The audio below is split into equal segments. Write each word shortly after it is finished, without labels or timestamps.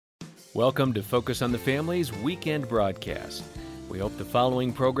Welcome to Focus on the Family's weekend broadcast. We hope the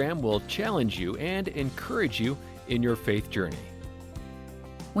following program will challenge you and encourage you in your faith journey.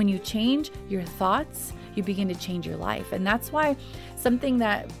 When you change your thoughts, you begin to change your life. And that's why something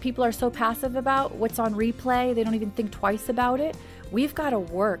that people are so passive about, what's on replay, they don't even think twice about it. We've got to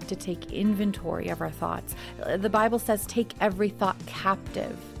work to take inventory of our thoughts. The Bible says, take every thought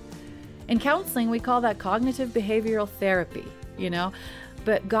captive. In counseling, we call that cognitive behavioral therapy,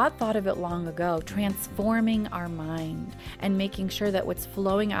 But God thought of it long ago, transforming our mind and making sure that what's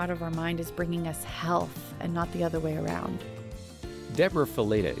flowing out of our mind is bringing us health and not the other way around. Deborah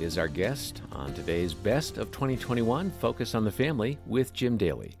Fileta is our guest on today's Best of 2021 Focus on the Family with Jim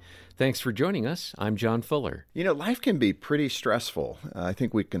Daly. Thanks for joining us. I'm John Fuller. Life can be pretty stressful. I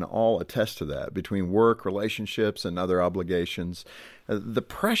think we can all attest to that between work, relationships, and other obligations. The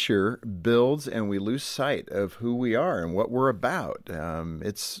pressure builds and we lose sight of who we are and what we're about.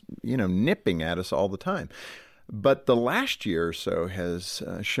 It's, nipping at us all the time. But the last year or so has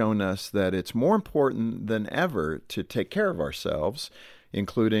shown us that it's more important than ever to take care of ourselves,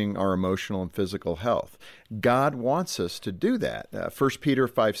 including our emotional and physical health. God wants us to do that. 1 Peter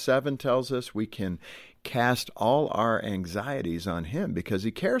 5:7 tells us we can cast all our anxieties on Him because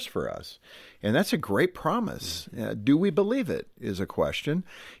He cares for us. And that's a great promise. Do we believe it is a question.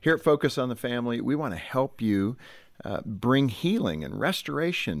 Here at Focus on the Family, we want to help you bring healing and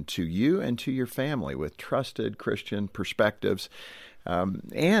restoration to you and to your family with trusted Christian perspectives,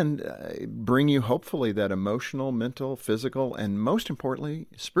 and bring you hopefully that emotional, mental, physical, and most importantly,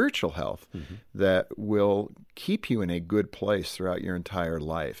 spiritual health that will keep you in a good place throughout your entire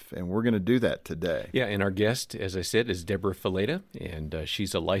life. And we're going to do that today. Yeah, and our guest, as I said, is Deborah Fileta, and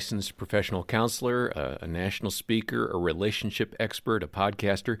she's a licensed professional counselor, a national speaker, a relationship expert, a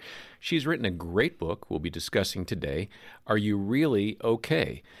podcaster. She's written a great book we'll be discussing today, Are You Really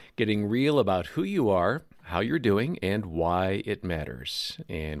Okay? Getting real about who you are, how you're doing, and why it matters.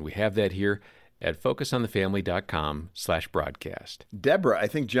 And we have that here at focusonthefamily.com/broadcast. Deborah, I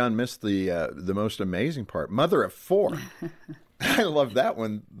think John missed the most amazing part. Mother of 4. I love that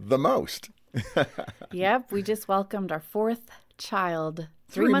one the most. Yep, we just welcomed our 4th child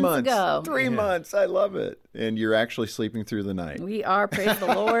 3 months ago. 3 months. I love it. And you're actually sleeping through the night. We are, praise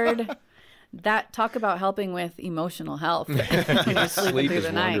the Lord. That talk about helping with emotional health. Sleep is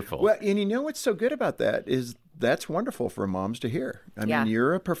wonderful. Well, and what's so good about that is that's wonderful for moms to hear. I mean,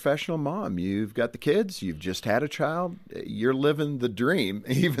 you're a professional mom. You've got the kids. You've just had a child. You're living the dream,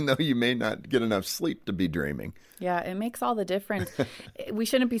 even though you may not get enough sleep to be dreaming. Yeah, it makes all the difference. We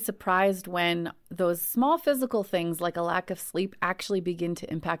shouldn't be surprised when those small physical things like a lack of sleep actually begin to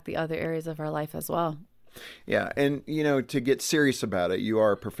impact the other areas of our life as well. Yeah, and to get serious about it, you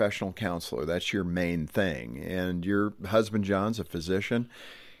are a professional counselor. That's your main thing. And your husband, John's a physician.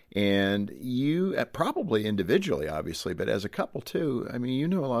 And you, probably individually, obviously, but as a couple too, I mean, you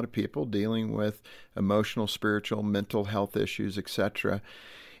know a lot of people dealing with emotional, spiritual, mental health issues, etc.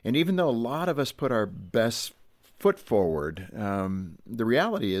 And even though a lot of us put our best foot forward, the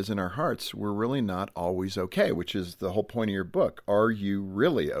reality is in our hearts, we're really not always okay, which is the whole point of your book. Are you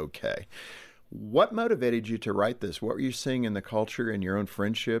really okay? What motivated you to write this? What were you seeing in the culture, in your own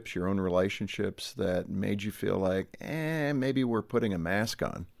friendships, your own relationships that made you feel like, maybe we're putting a mask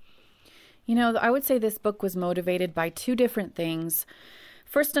on? I would say this book was motivated by 2 different things.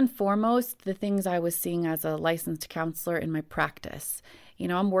 First and foremost, the things I was seeing as a licensed counselor in my practice.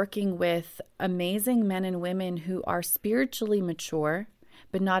 I'm working with amazing men and women who are spiritually mature,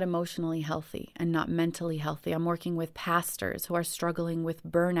 but not emotionally healthy and not mentally healthy. I'm working with pastors who are struggling with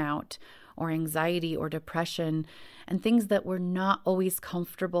burnout or anxiety or depression and things that we're not always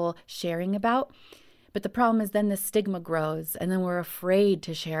comfortable sharing about. But the problem is then the stigma grows and then we're afraid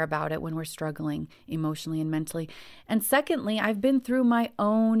to share about it when we're struggling emotionally and mentally. And secondly, I've been through my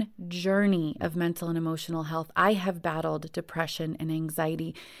own journey of mental and emotional health. I have battled depression and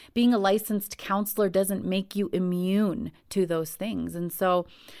anxiety. Being a licensed counselor doesn't make you immune to those things. And so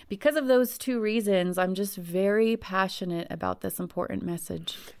because of those 2 reasons, I'm just very passionate about this important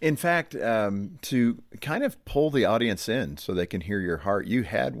message. In fact, to kind of pull the audience in so they can hear your heart, you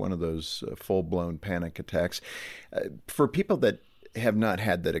had one of those full-blown panic attacks. For people that have not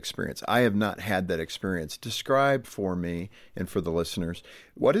had that experience, I have not had that experience. Describe for me and for the listeners,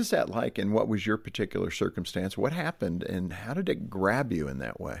 what is that like and what was your particular circumstance? What happened and how did it grab you in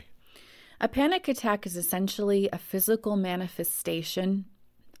that way? A panic attack is essentially a physical manifestation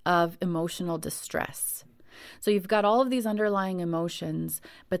of emotional distress. So you've got all of these underlying emotions,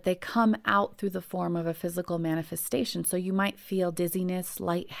 but they come out through the form of a physical manifestation. So you might feel dizziness,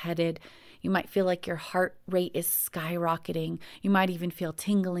 lightheaded. You might feel like your heart rate is skyrocketing. You might even feel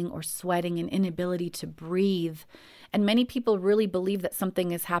tingling or sweating and inability to breathe. And many people really believe that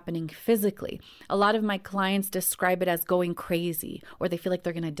something is happening physically. A lot of my clients describe it as going crazy, or they feel like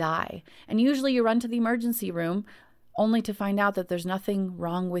they're going to die. And usually you run to the emergency room only to find out that there's nothing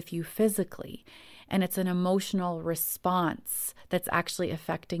wrong with you physically. And it's an emotional response that's actually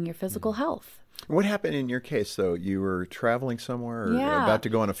affecting your physical health. What happened in your case, though? You were traveling somewhere or Yeah. about to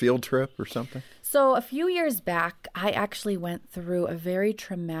go on a field trip or something? So a few years back, I actually went through a very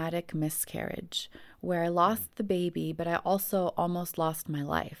traumatic miscarriage where I lost the baby, but I also almost lost my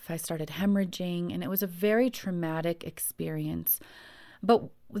life. I started hemorrhaging, and it was a very traumatic experience. But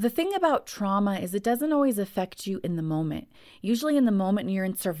the thing about trauma is it doesn't always affect you in the moment. Usually in the moment, you're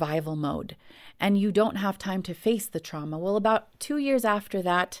in survival mode, and you don't have time to face the trauma. Well, about 2 years after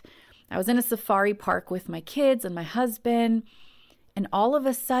that, I was in a safari park with my kids and my husband, and all of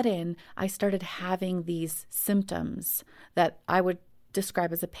a sudden, I started having these symptoms that I would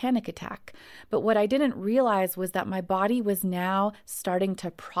describe as a panic attack. But what I didn't realize was that my body was now starting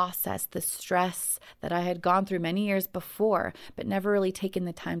to process the stress that I had gone through many years before, but never really taken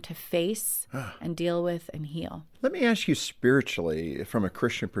the time to face and deal with and heal. Let me ask you spiritually, from a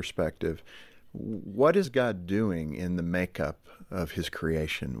Christian perspective, what is God doing in the makeup of his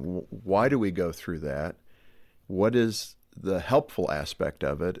creation? Why do we go through that? What is the helpful aspect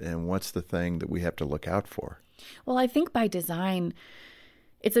of it, and what's the thing that we have to look out for? Well, I think by design,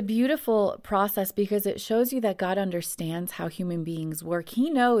 it's a beautiful process because it shows you that God understands how human beings work. He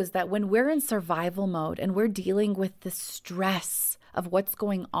knows that when we're in survival mode and we're dealing with the stress of what's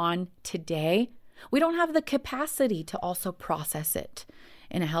going on today, we don't have the capacity to also process it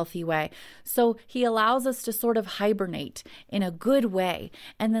in a healthy way. So he allows us to sort of hibernate in a good way.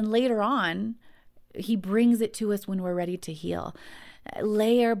 And then later on, he brings it to us when we're ready to heal.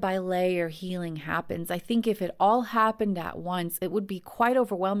 Layer by layer, healing happens. I think if it all happened at once, it would be quite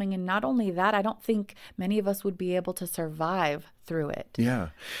overwhelming. And not only that, I don't think many of us would be able to survive through it. Yeah.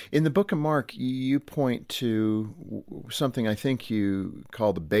 In the book of Mark, you point to something I think you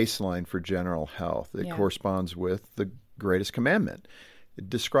call the baseline for general health. It corresponds with the greatest commandment.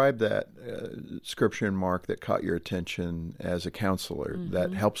 Describe that scripture in Mark that caught your attention as a counselor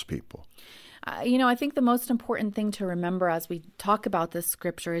that helps people. I think the most important thing to remember as we talk about this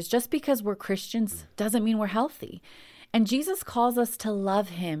scripture is just because we're Christians doesn't mean we're healthy. And Jesus calls us to love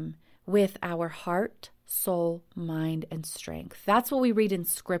him with our heart, soul, mind, and strength. That's what we read in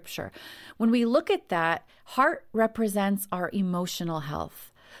scripture. When we look at that, heart represents our emotional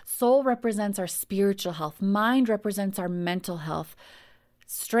health. Soul represents our spiritual health. Mind represents our mental health.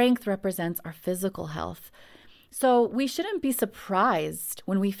 Strength represents our physical health. So we shouldn't be surprised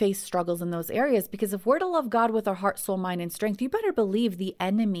when we face struggles in those areas, because if we're to love God with our heart, soul, mind, and strength, you better believe the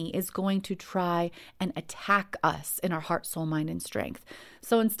enemy is going to try and attack us in our heart, soul, mind, and strength.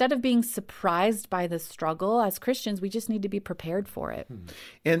 So instead of being surprised by the struggle, as Christians, we just need to be prepared for it.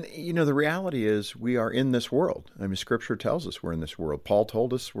 And, the reality is we are in this world. I mean, Scripture tells us we're in this world. Paul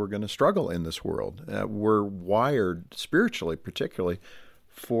told us we're going to struggle in this world. We're wired spiritually, particularly,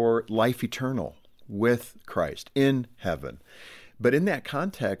 for life eternal with Christ in heaven. But in that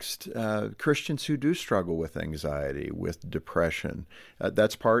context, Christians who do struggle with anxiety, with depression,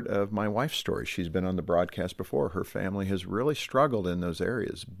 that's part of my wife's story. She's been on the broadcast before. Her family has really struggled in those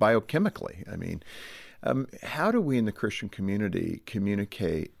areas biochemically. I mean, how do we in the Christian community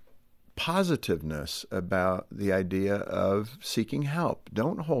communicate positiveness about the idea of seeking help?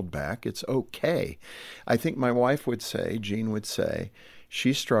 Don't hold back. It's okay. I think my wife would say, Jean would say,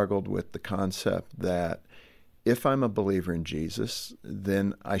 she struggled with the concept that if I'm a believer in Jesus,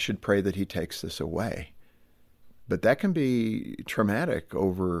 then I should pray that he takes this away. But that can be traumatic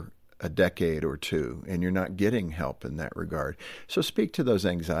over a decade or two, and you're not getting help in that regard. So speak to those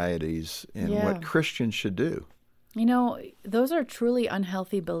anxieties and what Christians should do. Those are truly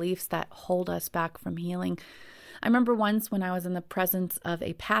unhealthy beliefs that hold us back from healing. I remember once when I was in the presence of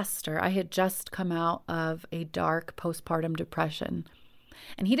a pastor, I had just come out of a dark postpartum depression.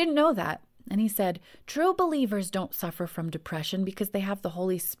 And he didn't know that. And he said, true believers don't suffer from depression because they have the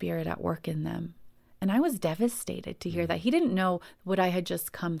Holy Spirit at work in them. And I was devastated to hear that. He didn't know what I had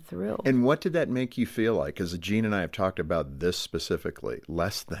just come through. And what did that make you feel like? Because Jean and I have talked about this specifically,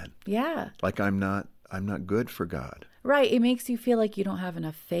 less than. Yeah. Like I'm not good for God. Right. It makes you feel like you don't have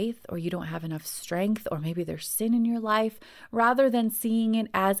enough faith or you don't have enough strength, or maybe there's sin in your life. Rather than seeing it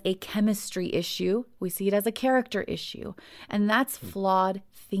as a chemistry issue, we see it as a character issue. And that's flawed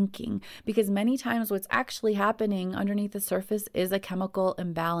thinking, because many times what's actually happening underneath the surface is a chemical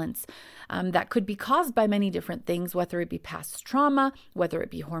imbalance that could be caused by many different things, whether it be past trauma, whether it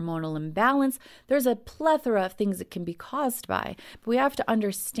be hormonal imbalance. There's a plethora of things it can be caused by. But we have to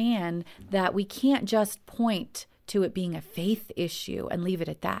understand that we can't just point to it being a faith issue and leave it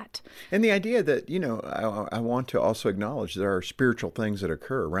at that. And the idea that, I want to also acknowledge there are spiritual things that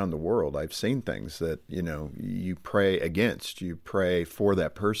occur around the world. I've seen things that, you pray against, you pray for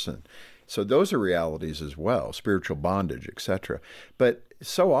that person. So those are realities as well, spiritual bondage, etc. But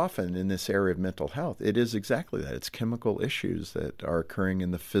so often in this area of mental health, it is exactly that. It's chemical issues that are occurring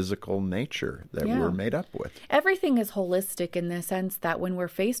in the physical nature that we're made up with. Everything is holistic in the sense that when we're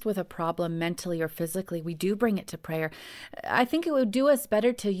faced with a problem mentally or physically, we do bring it to prayer. I think it would do us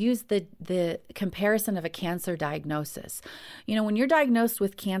better to use the comparison of a cancer diagnosis. When you're diagnosed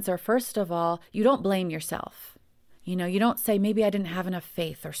with cancer, first of all, you don't blame yourself. You don't say, maybe I didn't have enough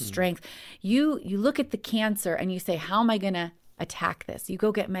faith or strength. You look at the cancer and you say, how am I going to attack this? You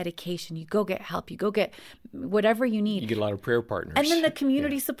go get medication, you go get help, you go get whatever you need. You get a lot of prayer partners. And then the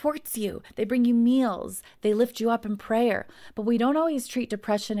community supports you. They bring you meals. They lift you up in prayer. But we don't always treat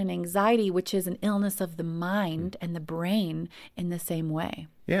depression and anxiety, which is an illness of the mind and the brain, in the same way.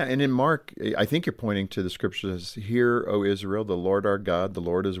 Yeah, and in Mark, I think you're pointing to the scriptures, "Hear, O Israel, the Lord our God, the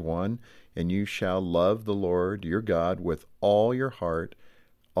Lord is one, and you shall love the Lord your God with all your heart,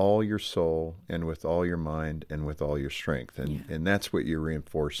 all your soul, and with all your mind, and with all your strength." And that's what you're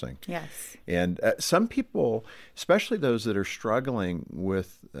reinforcing. Yes. And some people, especially those that are struggling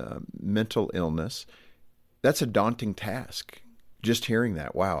with mental illness, that's a daunting task. Just hearing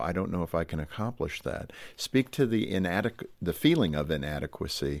that, wow, I don't know if I can accomplish that. Speak to the feeling of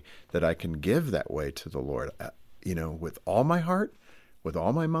inadequacy that I can give that way to the Lord, with all my heart, with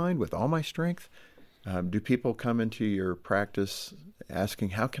all my mind, with all my strength. Do people come into your practice asking,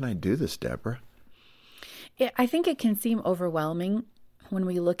 how can I do this, Deborah? I think it can seem overwhelming when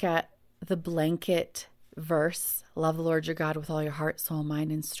we look at the blanket verse, love the Lord your God with all your heart, soul,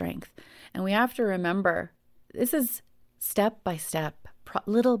 mind, and strength. And we have to remember, this is step by step,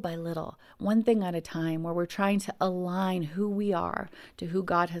 little by little, one thing at a time, where we're trying to align who we are to who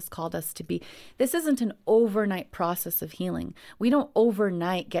God has called us to be. This isn't an overnight process of healing. We don't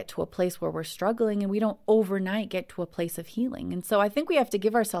overnight get to a place where we're struggling, and we don't overnight get to a place of healing. And so I think we have to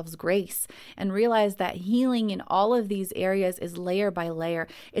give ourselves grace and realize that healing in all of these areas is layer by layer.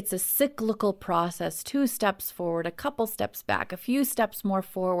 It's a cyclical process, 2 steps forward, a couple steps back, a few steps more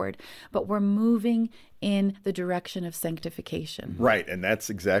forward, but we're moving in the direction of sanctification. Right, and that's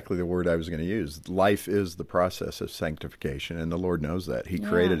exactly the word I was going to use. Life is the process of sanctification, and the Lord knows that. He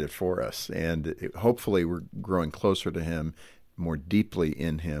created it for us, and hopefully we're growing closer to Him, more deeply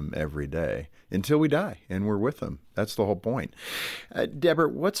in Him every day, until we die, and we're with Him. That's the whole point. Deborah,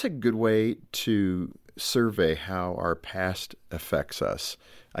 what's a good way to survey how our past affects us?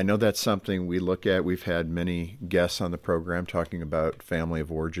 I know that's something we look at. We've had many guests on the program talking about family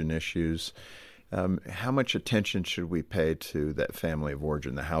of origin issues. How much attention should we pay to that family of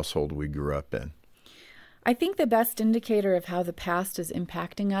origin, the household we grew up in? I think the best indicator of how the past is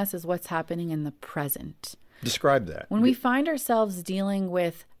impacting us is what's happening in the present. Describe that. When we find ourselves dealing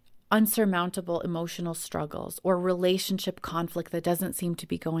with unsurmountable emotional struggles or relationship conflict that doesn't seem to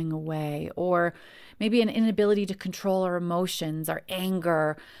be going away, or maybe an inability to control our emotions, our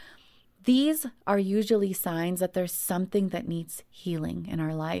anger, these are usually signs that there's something that needs healing in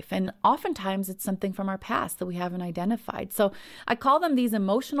our life. And oftentimes it's something from our past that we haven't identified. So I call them these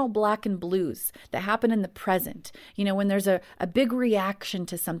emotional black and blues that happen in the present. When there's a big reaction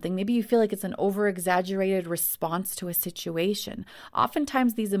to something, maybe you feel like it's an over-exaggerated response to a situation.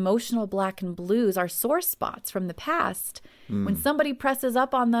 Oftentimes these emotional black and blues are sore spots from the past. When somebody presses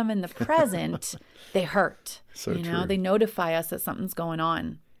up on them in the present, they hurt. So true. They notify us that something's going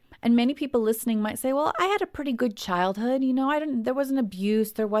on. And many people listening might say, well, I had a pretty good childhood. There wasn't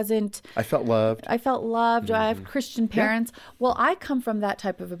abuse. I felt loved. Mm-hmm. I have Christian parents. Yeah. Well, I come from that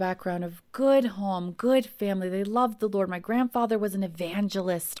type of a background of good home, good family. They loved the Lord. My grandfather was an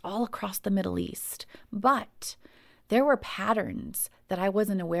evangelist all across the Middle East. But there were patterns that I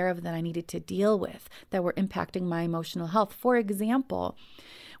wasn't aware of that I needed to deal with that were impacting my emotional health. For example,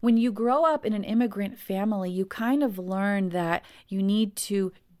 when you grow up in an immigrant family, you kind of learn that you need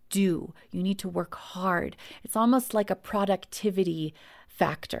to work hard. It's almost like a productivity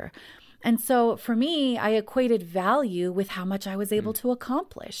factor. And so for me, I equated value with how much I was able to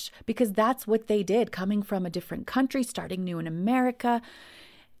accomplish, because that's what they did, coming from a different country, starting new in America.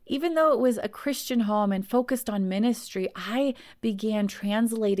 Even though it was a Christian home and focused on ministry, I began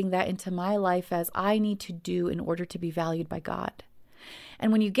translating that into my life as I need to do in order to be valued by God.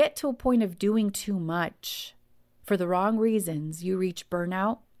 And when you get to a point of doing too much for the wrong reasons, you reach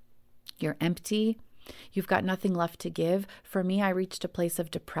burnout, you're empty, you've got nothing left to give. For me, I reached a place of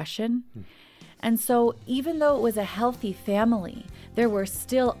depression. And so even though it was a healthy family, there were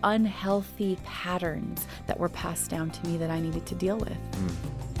still unhealthy patterns that were passed down to me that I needed to deal with.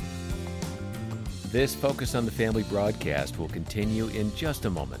 This Focus on the Family broadcast will continue in just a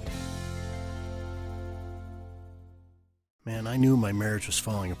moment. Man, I knew my marriage was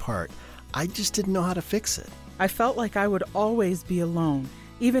falling apart. I just didn't know how to fix it. I felt like I would always be alone,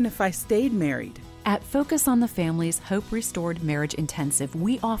 even if I stayed married. At Focus on the Family's Hope Restored Marriage Intensive,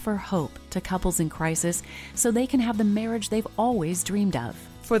 we offer hope to couples in crisis so they can have the marriage they've always dreamed of.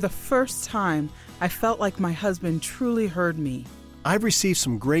 For the first time, I felt like my husband truly heard me. I've received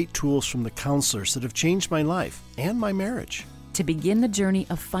some great tools from the counselors that have changed my life and my marriage. To begin the journey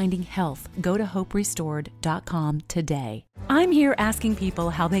of finding health, go to hoperestored.com today. I'm here asking people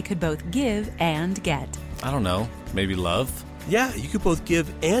how they could both give and get. I don't know, maybe love? Yeah, you could both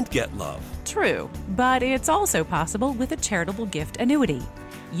give and get love. True, but it's also possible with a charitable gift annuity.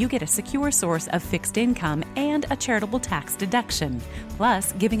 You get a secure source of fixed income and a charitable tax deduction.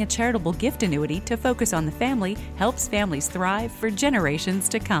 Plus, giving a charitable gift annuity to Focus on the Family helps families thrive for generations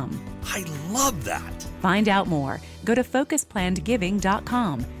to come. I love that. Find out more. Go to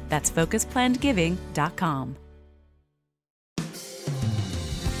FocusPlannedGiving.com. That's FocusPlannedGiving.com.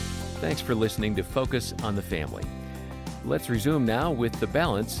 Thanks for listening to Focus on the Family. Let's resume now with the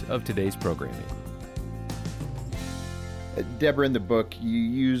balance of today's programming. Deborah, in the book, you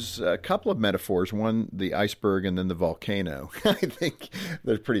use a couple of metaphors, one, the iceberg, and then the volcano. I think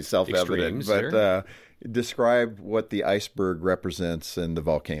they're pretty self-evident, but describe what the iceberg represents and the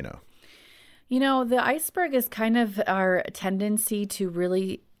volcano. You know, the iceberg is kind of our tendency to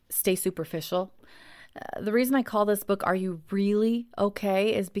really stay superficial. The reason I call this book, Are You Really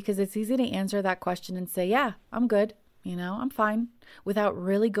Okay?, is because it's easy to answer that question and say, yeah, I'm good. You know, I'm fine, without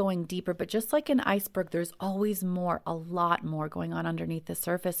really going deeper. But just like an iceberg, there's always more, a lot more going on underneath the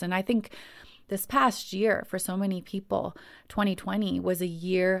surface. And I think this past year, for so many people, 2020 was a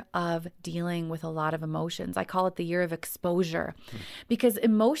year of dealing with a lot of emotions. I call it the year of exposure, because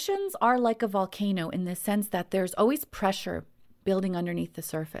emotions are like a volcano in the sense that there's always pressure building underneath the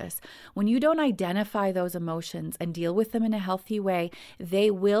surface. When you don't identify those emotions and deal with them in a healthy way,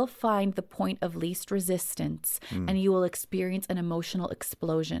 they will find the point of least resistance and you will experience an emotional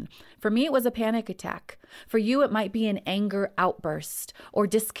explosion. For me, it was a panic attack. For you, it might be an anger outburst or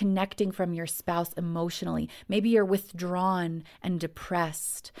disconnecting from your spouse emotionally. Maybe you're withdrawn and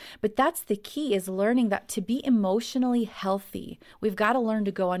depressed. But that's the key, is learning that to be emotionally healthy, we've got to learn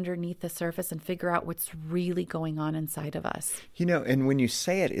to go underneath the surface and figure out what's really going on inside of us. You know, and when you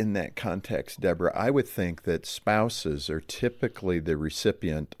say it in that context, Deborah, I would think that spouses are typically the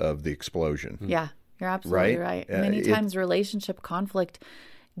recipient of the explosion. Yeah, you're absolutely right. Many times relationship conflict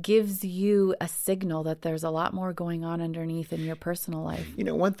gives you a signal that there's a lot more going on underneath in your personal life. You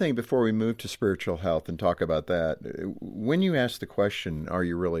know, one thing before we move to spiritual health and talk about that, when you ask the question, are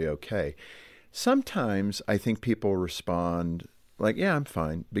you really okay? Sometimes I think people respond like, yeah, I'm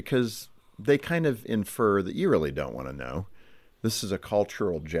fine, because they kind of infer that you really don't want to know. This is a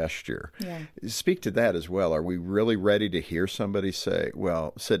cultural gesture. Yeah. Speak to that as well. Are we really ready to hear somebody say,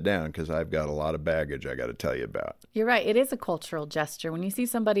 well, sit down because I've got a lot of baggage I got to tell you about? You're right. It is a cultural gesture. When you see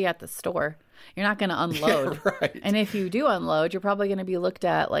somebody at the store, you're not going to unload. Yeah, right. And if you do unload, you're probably going to be looked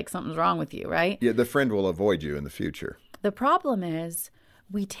at like something's wrong with you, right? Yeah, the friend will avoid you in the future. The problem is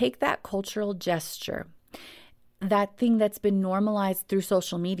we take that cultural gesture, that thing that's been normalized through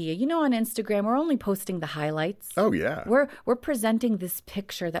social media. You know, on Instagram, we're only posting the highlights. Oh, yeah. We're presenting this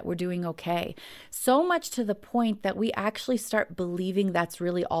picture that we're doing okay. So much to the point that we actually start believing that's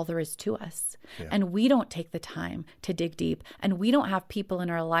really all there is to us. Yeah. And we don't take the time to dig deep. And we don't have people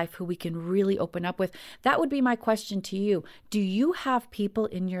in our life who we can really open up with. That would be my question to you. Do you have people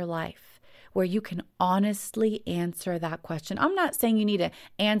in your life where you can honestly answer that question? I'm not saying you need to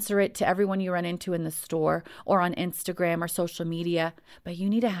answer it to everyone you run into in the store or on Instagram or social media, but you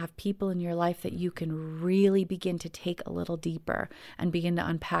need to have people in your life that you can really begin to take a little deeper and begin to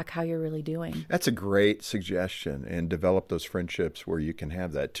unpack how you're really doing. That's a great suggestion, and develop those friendships where you can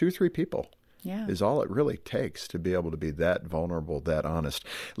have that. 2-3 people. is all it really takes to be able to be that vulnerable, that honest.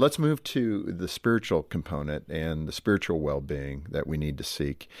 Let's move to the spiritual component and the spiritual well-being that we need to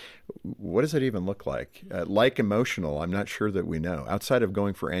seek. What does it even look like? Like emotional, I'm not sure that we know. Outside of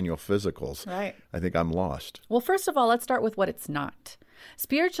going for annual physicals, right. I think I'm lost. Well, first of all, let's start with what it's not.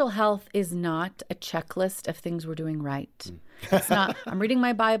 Spiritual health is not a checklist of things we're doing right. It's not, I'm reading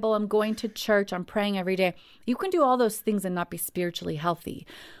my Bible, I'm going to church, I'm praying every day. You can do all those things and not be spiritually healthy.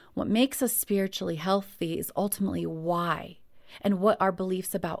 What makes us spiritually healthy is ultimately why, and what our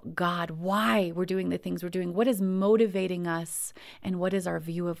beliefs about God, why we're doing the things we're doing, what is motivating us, and what is our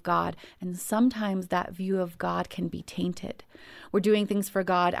view of God. And sometimes that view of God can be tainted. We're doing things for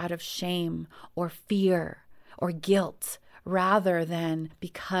God out of shame or fear or guilt, rather than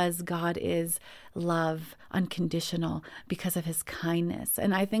because God is love, unconditional, because of his kindness.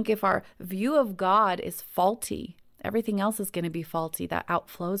 And I think if our view of God is faulty, everything else is going to be faulty. That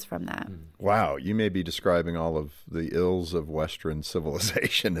outflows from that. Wow, you may be describing all of the ills of Western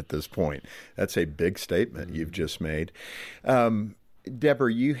civilization at this point. That's a big statement you've just made.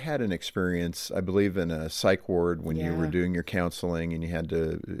 Deborah, you had an experience, I believe, in a psych ward when you were doing your counseling and you had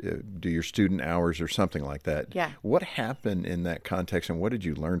to do your student hours or something like that. Yeah. What happened in that context and what did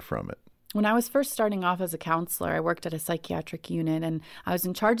you learn from it? When I was first starting off as a counselor, I worked at a psychiatric unit, and I was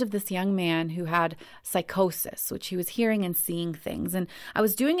in charge of this young man who had psychosis, which he was hearing and seeing things. And I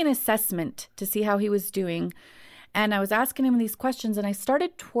was doing an assessment to see how he was doing. And I was asking him these questions, and I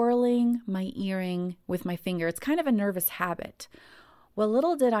started twirling my earring with my finger. It's kind of a nervous habit. Well,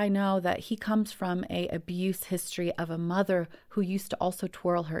 little did I know that he comes from an abuse history of a mother who used to also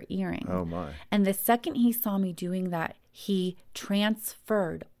twirl her earring. Oh, my. And the second he saw me doing that, he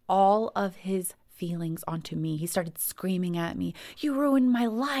transferred all of his feelings onto me. He started screaming at me, "You ruined my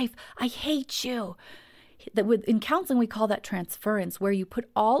life. I hate you." In counseling, we call that transference, where you put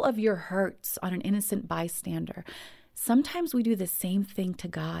all of your hurts on an innocent bystander. Sometimes we do the same thing to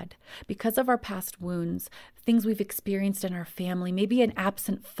God because of our past wounds, things we've experienced in our family, maybe an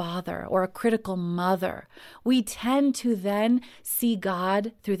absent father or a critical mother. We tend to then see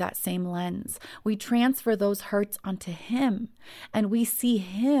God through that same lens. We transfer those hurts onto him, and we see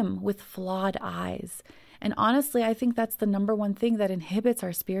him with flawed eyes. And honestly, I think that's the number one thing that inhibits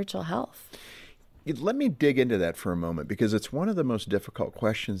our spiritual health. Let me dig into that for a moment, because it's one of the most difficult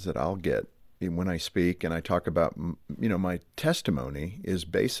questions that I'll get when I speak and I talk about, my testimony is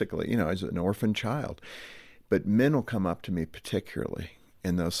basically, as an orphan child. But men will come up to me particularly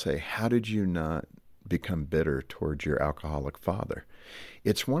and they'll say, "How did you not become bitter towards your alcoholic father?"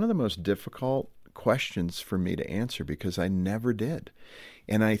 It's one of the most difficult questions for me to answer because I never did.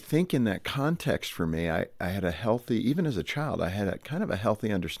 And I think in that context for me, I had a healthy, even as a child, I had a kind of a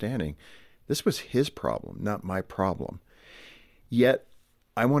healthy understanding. This was his problem, not my problem. Yet,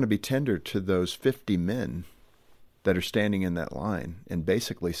 I want to be tender to those 50 men that are standing in that line and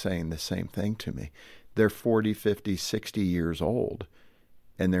basically saying the same thing to me. They're 40, 50, 60 years old,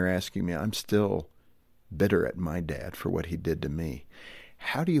 and they're asking me, I'm still bitter at my dad for what he did to me.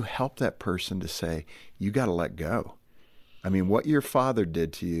 How do you help that person to say, you got to let go? I mean, what your father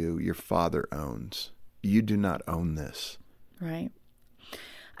did to you, your father owns. You do not own this. Right.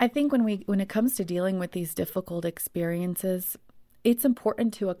 I think when it comes to dealing with these difficult experiences, it's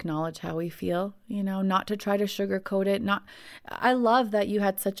important to acknowledge how we feel, not to try to sugarcoat it. I love that you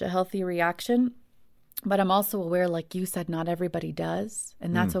had such a healthy reaction, but I'm also aware, like you said, not everybody does,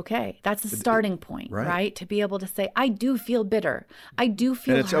 and that's okay. That's the starting point, right? To be able to say, I do feel bitter. I do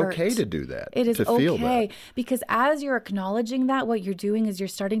feel hurt. And it's okay to do that. It is to feel okay, that. because as you're acknowledging that, what you're doing is you're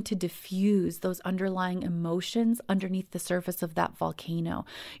starting to diffuse those underlying emotions underneath the surface of that volcano.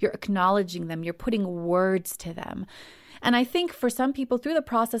 You're acknowledging them. You're putting words to them. And I think for some people, through the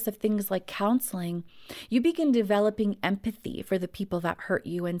process of things like counseling, you begin developing empathy for the people that hurt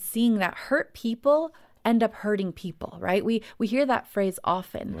you and seeing that hurt people end up hurting people, right? We hear that phrase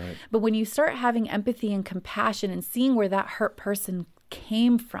often. Right. But when you start having empathy and compassion and seeing where that hurt person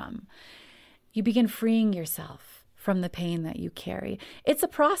came from, you begin freeing yourself from the pain that you carry. It's a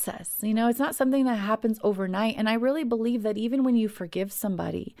process, it's not something that happens overnight. And I really believe that even when you forgive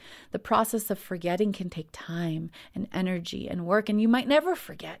somebody, the process of forgetting can take time and energy and work, and you might never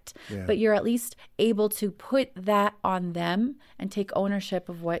forget, but you're at least able to put that on them and take ownership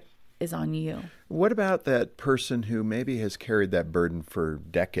of what is on you. What about that person who maybe has carried that burden for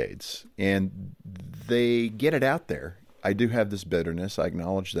decades and they get it out there? I do have this bitterness. I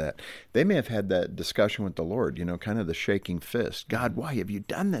acknowledge that. They may have had that discussion with the Lord, kind of the shaking fist. God, why have you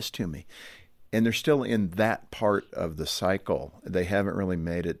done this to me? And they're still in that part of the cycle. They haven't really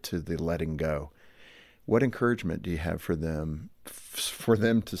made it to the letting go. What encouragement do you have for them for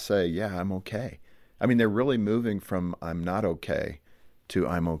them to say, yeah, I'm okay. I mean, they're really moving from I'm not okay to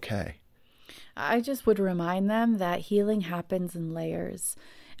I'm okay. I just would remind them that healing happens in layers,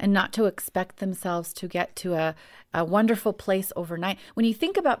 and not to expect themselves to get to a wonderful place overnight. When you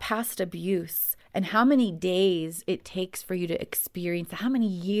think about past abuse and how many days it takes for you to experience, how many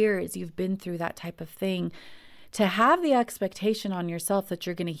years you've been through that type of thing, to have the expectation on yourself that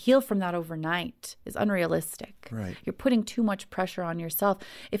you're going to heal from that overnight is unrealistic. Right. You're putting too much pressure on yourself.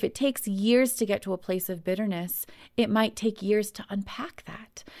 If it takes years to get to a place of bitterness, it might take years to unpack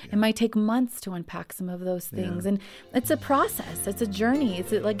that. Yeah. It might take months to unpack some of those things. Yeah. And it's a process. It's a journey.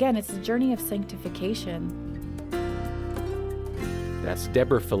 It's a journey of sanctification. That's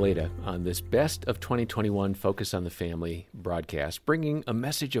Deborah Fileta on this Best of 2021 Focus on the Family broadcast, bringing a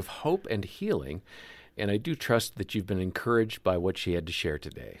message of hope and healing. And I do trust that you've been encouraged by what she had to share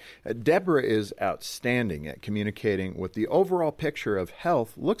today. Deborah is outstanding at communicating what the overall picture of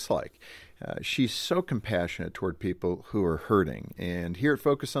health looks like. She's so compassionate toward people who are hurting. And here at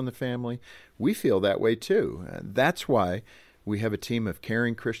Focus on the Family, we feel that way too. That's why we have a team of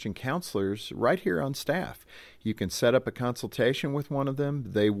caring Christian counselors right here on staff. You can set up a consultation with one of them.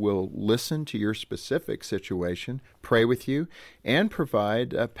 They will listen to your specific situation, pray with you, and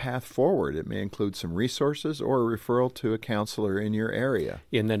provide a path forward. It may include some resources or a referral to a counselor in your area.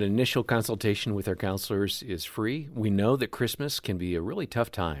 And that initial consultation with our counselors is free. We know that Christmas can be a really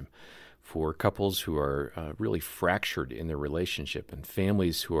tough time for couples who are really fractured in their relationship, and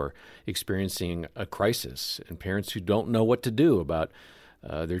families who are experiencing a crisis, and parents who don't know what to do about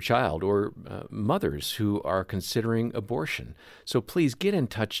their child, or mothers who are considering abortion. So please get in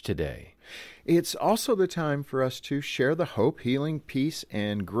touch today. It's also the time for us to share the hope, healing, peace,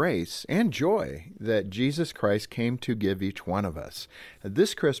 and grace and joy that Jesus Christ came to give each one of us.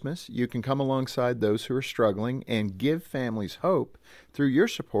 This Christmas, you can come alongside those who are struggling and give families hope through your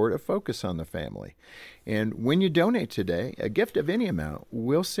support of Focus on the Family. And when you donate today, a gift of any amount,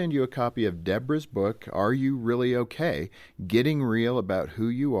 we'll send you a copy of Deborah's book, Are You Really Okay? Getting Real About Who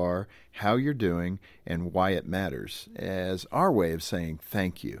You Are, How You're Doing, and Why It Matters, as our way of saying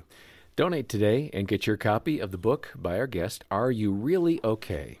thank you. Donate today and get your copy of the book by our guest, Are You Really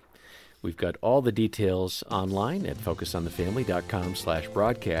Okay? We've got all the details online at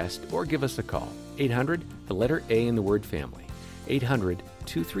focusonthefamily.com/broadcast, or give us a call, 800, the letter A in the word family,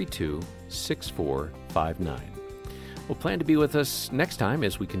 800-232-6459. We'll plan to be with us next time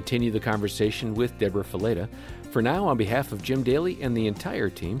as we continue the conversation with Deborah Fileta. For now, on behalf of Jim Daly and the entire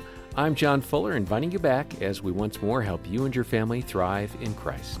team, I'm John Fuller, inviting you back as we once more help you and your family thrive in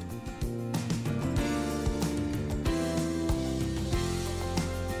Christ.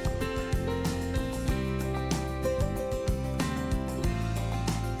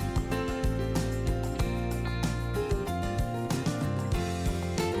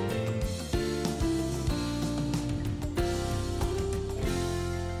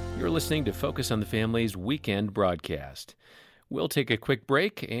 You're listening to Focus on the Family's weekend broadcast. We'll take a quick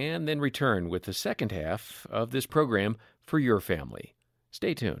break and then return with the second half of this program for your family.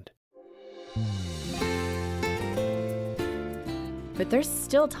 Stay tuned. But there's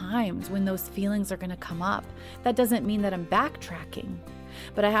still times when those feelings are going to come up. That doesn't mean that I'm backtracking,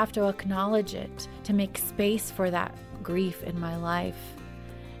 but I have to acknowledge it to make space for that grief in my life,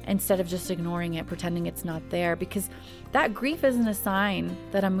 instead of just ignoring it, pretending it's not there, because that grief isn't a sign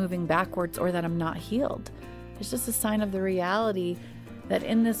that I'm moving backwards or that I'm not healed. It's just a sign of the reality that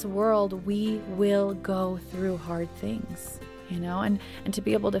in this world we will go through hard things, and to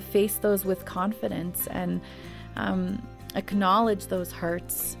be able to face those with confidence and acknowledge those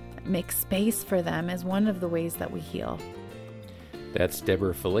hurts, make space for them, is one of the ways that we heal. That's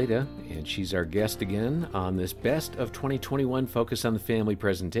Deborah Fileta, and she's our guest again on this Best of 2021 Focus on the Family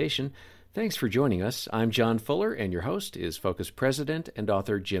presentation. Thanks for joining us. I'm John Fuller, and your host is Focus President and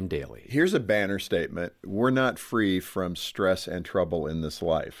author Jim Daly. Here's a banner statement. We're not free from stress and trouble in this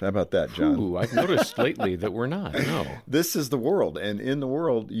life. How about that, John? Ooh, I've noticed lately that we're not, no. This is the world, and in the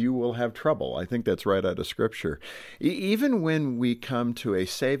world you will have trouble. I think that's right out of Scripture. Even when we come to a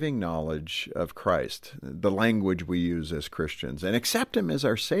saving knowledge of Christ, the language we use as Christians, and accept Him as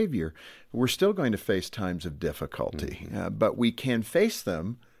our Savior, we're still going to face times of difficulty. But we can face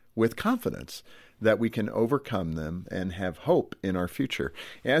them with confidence that we can overcome them and have hope in our future.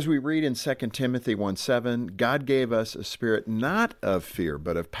 As we read in 2 Timothy 1:7, God gave us a spirit not of fear,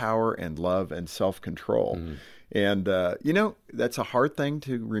 but of power and love and self-control. And, that's a hard thing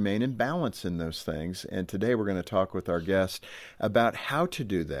to remain in balance in those things. And today we're going to talk with our guest about how to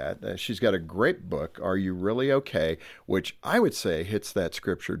do that. She's got a great book, Are You Really Okay?, which I would say hits that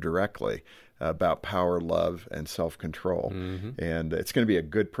scripture directly. about power, love, and self-control. Mm-hmm. And it's going to be a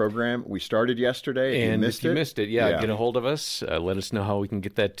good program. We started yesterday. And if you missed it, get a hold of us. Let us know how we can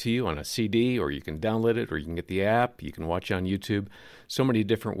get that to you on a CD, or you can download it, or you can get the app. You can watch on YouTube. So many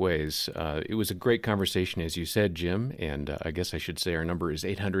different ways. It was a great conversation, as you said, Jim. And I guess I should say our number is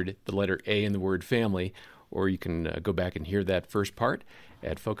 800, the letter A in the word family. Or you can go back and hear that first part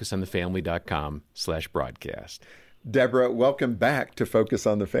at focusonthefamily.com/broadcast. Deborah, welcome back to Focus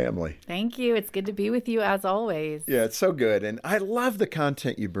on the Family. Thank you. It's good to be with you as always. Yeah, it's so good. And I love the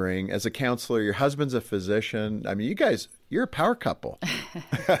content you bring as a counselor. Your husband's a physician. I mean, you guys, you're a power couple.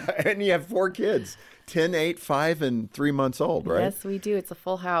 And you have 4 kids, 10, 8, 5, and 3 months old, right? Yes, we do. It's a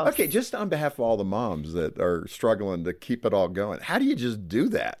full house. Okay, just on behalf of all the moms that are struggling to keep it all going, how do you just do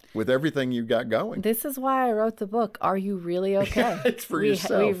that with everything you've got going? This is why I wrote the book, Are You Really Okay? It's for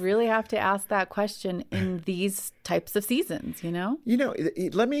yourself. We really have to ask that question in these types of seasons, you know?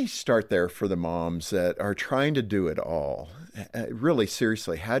 Let me start there for the moms that are trying to do it all. Really,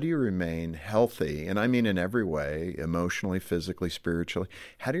 seriously, how do you remain healthy? And I mean in every way, emotionally, physically, spiritually.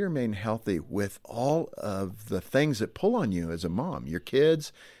 How do you remain healthy with all of the things that pull on you as a mom? Your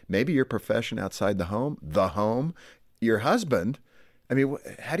kids, maybe your profession outside the home, your husband. I mean,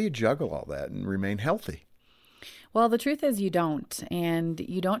 how do you juggle all that and remain healthy? Well, the truth is you don't, and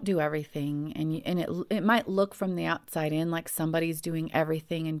you don't do everything, and it might look from the outside in like somebody's doing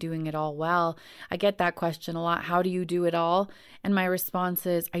everything and doing it all well. I get that question a lot. How do you do it all? And my response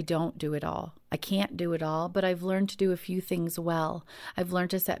is, I don't do it all. I can't do it all, but I've learned to do a few things well. I've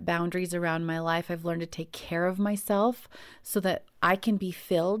learned to set boundaries around my life. I've learned to take care of myself so that I can be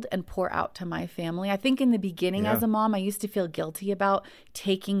filled and pour out to my family. I think in the beginning as a mom, I used to feel guilty about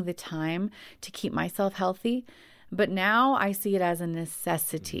taking the time to keep myself healthy. But now I see it as a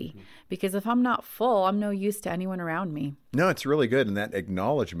necessity because if I'm not full, I'm no use to anyone around me. No, it's really good. And that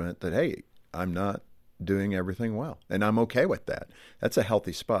acknowledgement that, hey, I'm not doing everything well, and I'm okay with that. That's a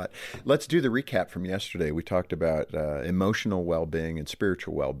healthy spot. Let's do the recap from yesterday. We talked about emotional well-being and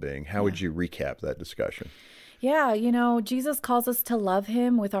spiritual well-being. How would you recap that discussion? Yeah, Jesus calls us to love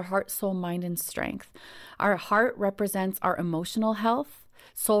him with our heart, soul, mind, and strength. Our heart represents our emotional health.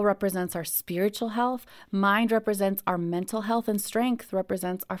 Soul represents our spiritual health. Mind represents our mental health, and strength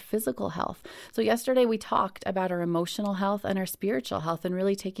represents our physical health. So yesterday we talked about our emotional health and our spiritual health and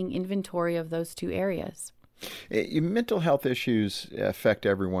really taking inventory of those 2 areas. Mental health issues affect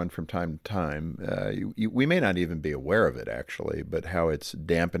everyone from time to time. We may not even be aware of it, actually, but how it's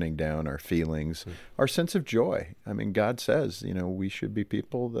dampening down our feelings, our sense of joy. I mean, God says, we should be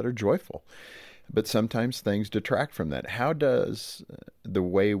people that are joyful. But sometimes things detract from that. How does the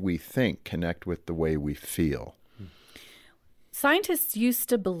way we think connect with the way we feel? Scientists used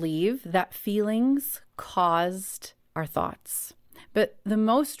to believe that feelings caused our thoughts. But the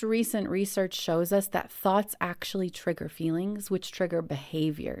most recent research shows us that thoughts actually trigger feelings, which trigger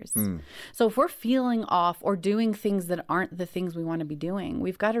behaviors. So if we're feeling off or doing things that aren't the things we want to be doing,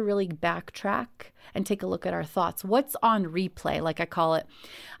 we've got to really backtrack and take a look at our thoughts. What's on replay, like I call it?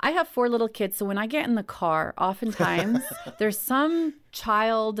 I have 4 little kids, so when I get in the car, oftentimes there's some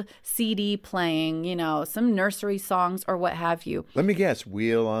child CD playing, some nursery songs or what have you. Let me guess,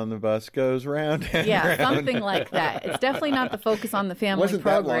 Wheel on the Bus Goes Round. Yeah, something like that. It's definitely not the Focus on the Family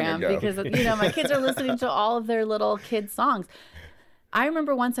program because, my kids are listening to all of their little kids' songs. I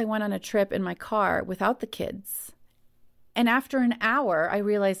remember once I went on a trip in my car without the kids. And after an hour, I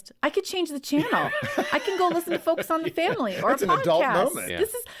realized I could change the channel. I can go listen to Focus on the Family or That's a podcast. An adult moment.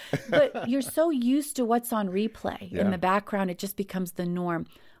 Yeah. But you're so used to what's on replay in the background, it just becomes the norm.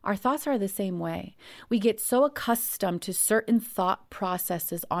 Our thoughts are the same way. We get so accustomed to certain thought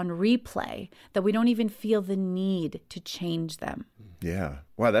processes on replay that we don't even feel the need to change them. Yeah.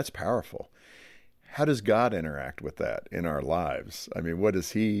 Wow, that's powerful. How does God interact with that in our lives? I mean, what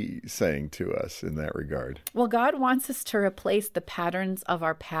is he saying to us in that regard? Well, God wants us to replace the patterns of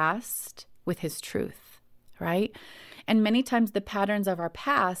our past with his truth, right? And many times the patterns of our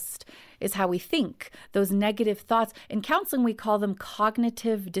past is how we think, those negative thoughts. In counseling, we call them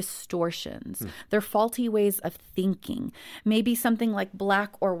cognitive distortions. They're faulty ways of thinking. Maybe something like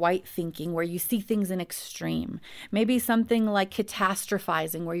black or white thinking, where you see things in extreme. Maybe something like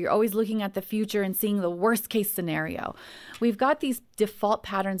catastrophizing, where you're always looking at the future and seeing the worst case scenario. We've got these default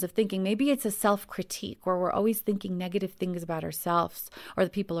patterns of thinking. Maybe it's a self-critique, where we're always thinking negative things about ourselves or the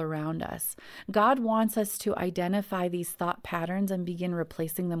people around us. God wants us to identify these thought patterns and begin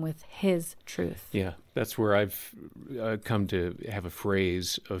replacing them with his truth. Yeah, that's where I've come to have a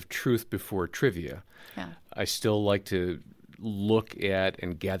phrase of truth before trivia. Yeah. I still like to look at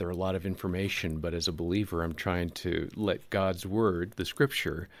and gather a lot of information, but as a believer, I'm trying to let God's word, the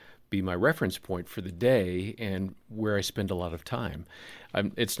scripture, be my reference point for the day and where I spend a lot of time.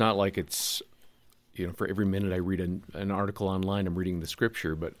 It's not like it's, for every minute I read an article online, I'm reading the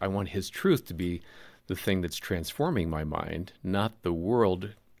Scripture, but I want His truth to be the thing that's transforming my mind, not the world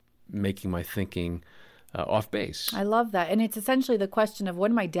making my thinking off base. I love that. And it's essentially the question of, what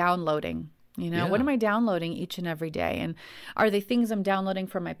am I downloading? What am I downloading each and every day? And are they things I'm downloading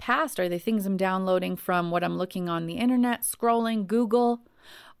from my past? Are they things I'm downloading from what I'm looking on the internet, scrolling, Google?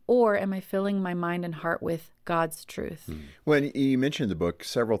 Or am I filling my mind and heart with God's truth? When you mentioned the book,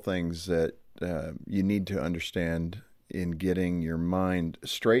 several things that you need to understand in getting your mind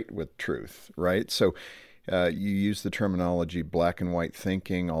straight with truth, right? So you use the terminology black and white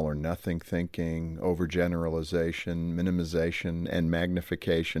thinking, all or nothing thinking, overgeneralization, minimization, and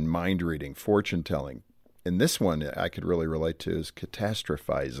magnification, mind reading, fortune telling. And this one I could really relate to is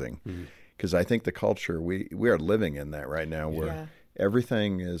catastrophizing, because I think the culture, we are living in that right now where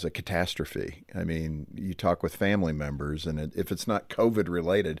everything is a catastrophe. I mean, you talk with family members, and if it's not COVID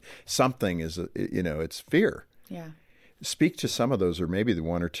related, something is, it's fear. Yeah. Speak to some of those, or maybe the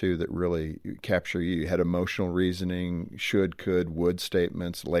one or two that really capture you. You had emotional reasoning, should, could, would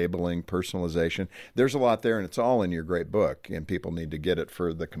statements, labeling, personalization. There's a lot there, and it's all in your great book, and people need to get it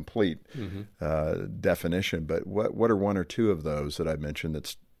for the complete definition. But what are one or two of those that I mentioned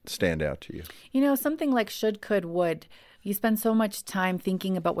that stand out to you? Something like should, could, would. You spend so much time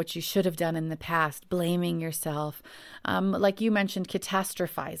thinking about what you should have done in the past, blaming yourself. Like you mentioned,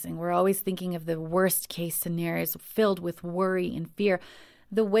 catastrophizing. We're always thinking of the worst case scenarios filled with worry and fear.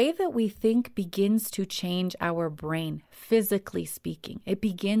 The way that we think begins to change our brain, physically speaking. It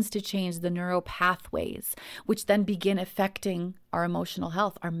begins to change the neural pathways, which then begin affecting our emotional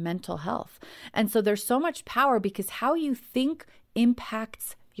health, our mental health. And so there's so much power because how you think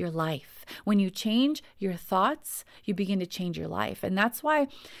impacts your life. When you change your thoughts, you begin to change your life. And that's why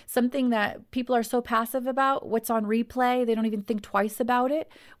something that people are so passive about, what's on replay, they don't even think twice about it.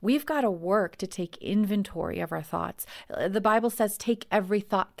 We've got to work to take inventory of our thoughts. The Bible says, take every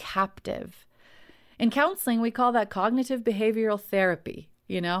thought captive. In counseling, we call that cognitive behavioral therapy,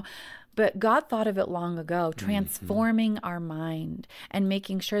 But God thought of it long ago, transforming our mind and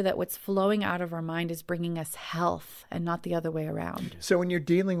making sure that what's flowing out of our mind is bringing us health and not the other way around. So when you're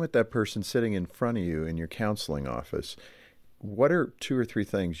dealing with that person sitting in front of you in your counseling office, what are 2 or 3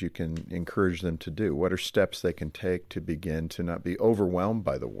 things you can encourage them to do? What are steps they can take to begin to not be overwhelmed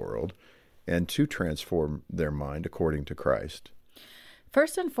by the world and to transform their mind according to Christ?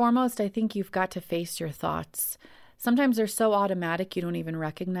 First and foremost, I think you've got to face your thoughts. Sometimes they're so automatic you don't even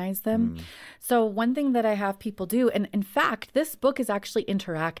recognize them. So one thing that I have people do, and in fact, this book is actually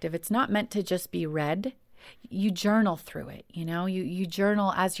interactive. It's not meant to just be read. You journal through it, you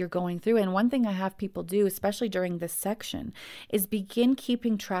journal as you're going through. And one thing I have people do, especially during this section, is begin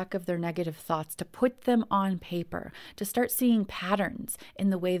keeping track of their negative thoughts, to put them on paper, to start seeing patterns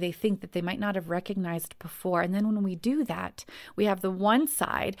in the way they think that they might not have recognized before. And then when we do that, we have the one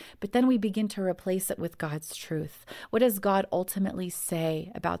side, but then we begin to replace it with God's truth. What does God ultimately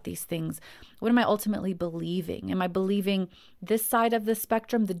say about these things? What am I ultimately believing? Am I believing this side of the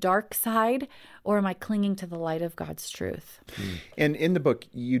spectrum, the dark side, or am I clinging to the light of God's truth? And in the book,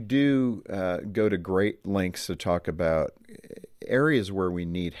 you do go to great lengths to talk about areas where we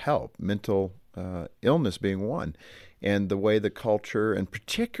need help, mental illness being one, and the way the culture, and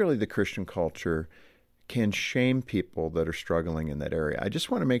particularly the Christian culture, can shame people that are struggling in that area. I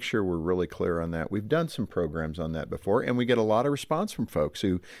just want to make sure we're really clear on that. We've done some programs on that before, and we get a lot of response from folks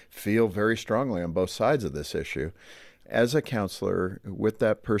who feel very strongly on both sides of this issue. As a counselor, with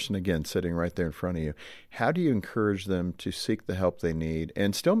that person, again, sitting right there in front of you, how do you encourage them to seek the help they need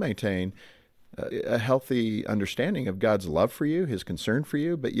and still maintain a healthy understanding of God's love for you, His concern for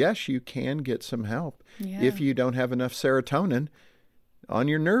you? But yes, you can get some help if you don't have enough serotonin on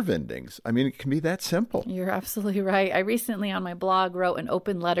your nerve endings. I mean, it can be that simple. You're absolutely right. I recently on my blog wrote an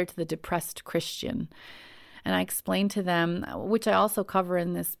open letter to the depressed Christian. And I explained to them, which I also cover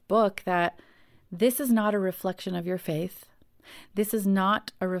in this book, that this is not a reflection of your faith. This is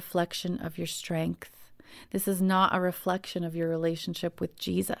not a reflection of your strength. This is not a reflection of your relationship with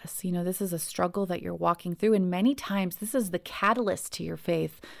Jesus. This is a struggle that you're walking through. And many times this is the catalyst to your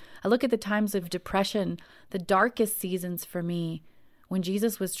faith. I look at the times of depression, the darkest seasons for me, when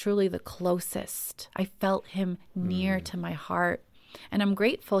Jesus was truly the closest. I felt Him near to my heart. And I'm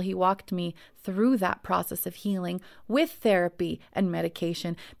grateful He walked me through that process of healing with therapy and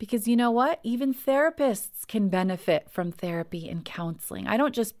medication, because you know what? Even therapists can benefit from therapy and counseling. I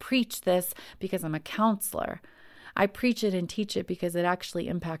don't just preach this because I'm a counselor. I preach it and teach it because it actually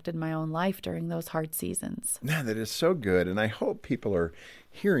impacted my own life during those hard seasons. Man, that is so good. And I hope people are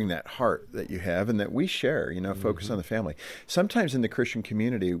hearing that heart that you have and that we share, focus on the family. Sometimes in the Christian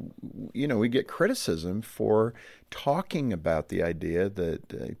community, we get criticism for talking about the idea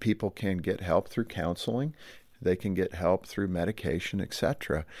that people can get help through counseling. They can get help through medication,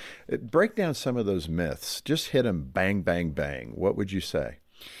 etc. Break down some of those myths. Just hit them bang, bang, bang. What would you say?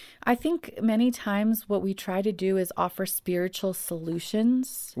 I think many times what we try to do is offer spiritual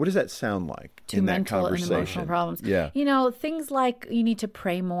solutions. What does that sound like to in that mental and conversation? emotional problems? Yeah. Things like you need to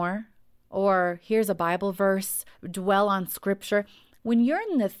pray more, or here's a Bible verse, dwell on scripture. When you're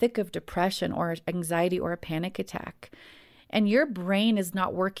in the thick of depression or anxiety or a panic attack, and your brain is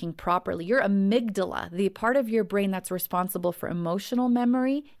not working properly, your amygdala, the part of your brain that's responsible for emotional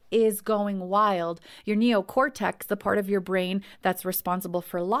memory, is going wild. Your neocortex, the part of your brain that's responsible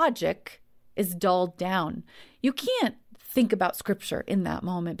for logic, is dulled down. You can't think about scripture in that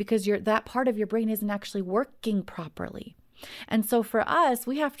moment because that part of your brain isn't actually working properly. And so for us,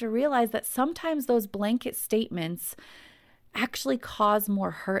 we have to realize that sometimes those blanket statements actually cause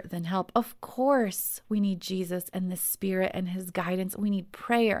more hurt than help. Of course, we need Jesus and the Spirit and His guidance. We need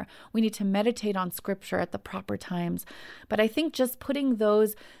prayer. We need to meditate on Scripture at the proper times. But I think just putting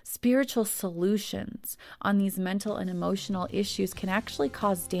those spiritual solutions on these mental and emotional issues can actually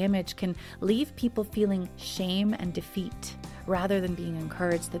cause damage, can leave people feeling shame and defeat rather than being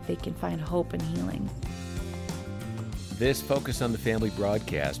encouraged that they can find hope and healing. This Focus on the Family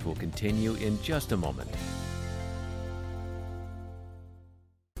broadcast will continue in just a moment.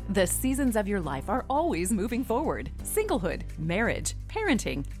 The seasons of your life are always moving forward. Singlehood, marriage,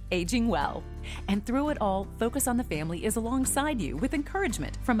 parenting, aging well. And through it all, Focus on the Family is alongside you with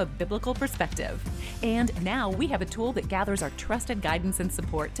encouragement from a biblical perspective. And now we have a tool that gathers our trusted guidance and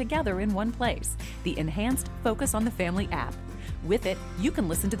support together in one place, the enhanced Focus on the Family app. With it, you can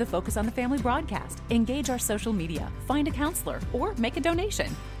listen to the Focus on the Family broadcast, engage our social media, find a counselor, or make a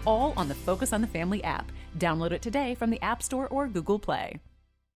donation, all on the Focus on the Family app. Download it today from the App Store or Google Play.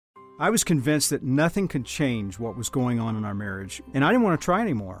 I was convinced that nothing could change what was going on in our marriage, and I didn't want to try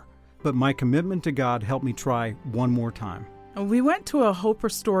anymore. But my commitment to God helped me try one more time. We went to a Hope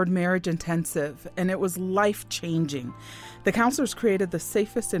Restored Marriage Intensive, and it was life-changing. The counselors created the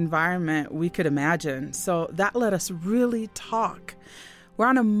safest environment we could imagine, so that let us really talk. We're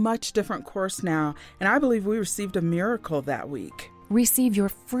on a much different course now, and I believe we received a miracle that week. Receive your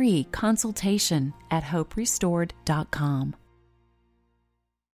free consultation at hoperestored.com.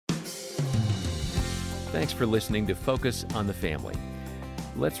 Thanks for listening to Focus on the Family.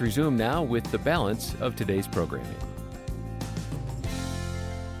 Let's resume now with the balance of today's programming.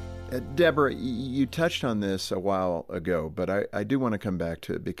 Deborah, you touched on this a while ago, but I do want to come back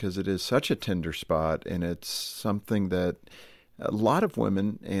to it because it is such a tender spot, and it's something that a lot of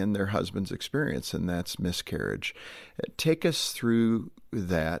women and their husbands experience, and that's miscarriage. Take us through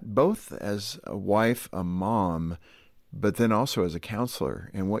that, both as a wife, a mom, but then also as a counselor,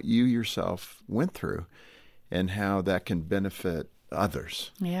 and what you yourself went through and how that can benefit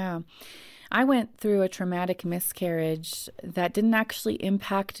others. Yeah. I went through a traumatic miscarriage that didn't actually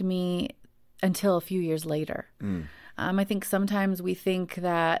impact me until a few years later. I think sometimes we think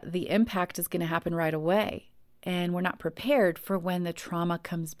that the impact is going to happen right away, and we're not prepared for when the trauma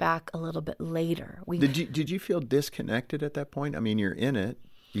comes back a little bit later. Did you feel disconnected at that point? I mean, you're in it.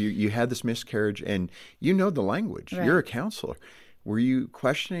 You had this miscarriage, and you know the language. Right. You're a counselor. Were you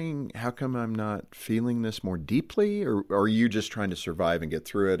questioning, how come I'm not feeling this more deeply? Or are you just trying to survive and get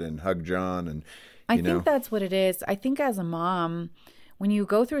through it and hug John? And I think that's what it is. I think as a mom, when you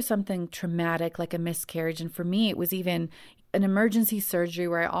go through something traumatic like a miscarriage, and for me, it was even an emergency surgery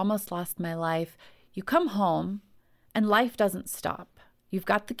where I almost lost my life, you come home and life doesn't stop. You've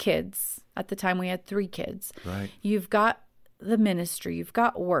got the kids. At the time, we had 3 kids. Right. You've got the ministry, you've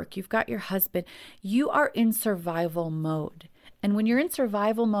got work, you've got your husband. You are in survival mode. And when you're in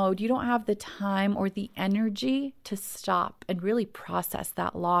survival mode, you don't have the time or the energy to stop and really process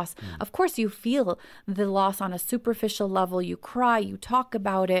that loss. Of course, you feel the loss on a superficial level. You cry, you talk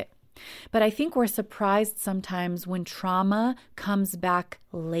about it. But I think we're surprised sometimes when trauma comes back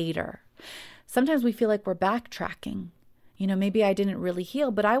later. Sometimes we feel like we're backtracking. Maybe I didn't really heal,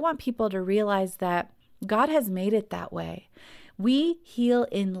 but I want people to realize that God has made it that way. We heal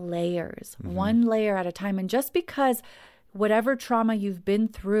in layers, one layer at a time. And just because whatever trauma you've been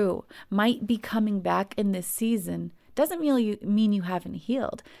through might be coming back in this season doesn't mean you haven't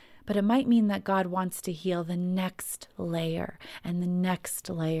healed. but it might mean that God wants to heal the next layer and the next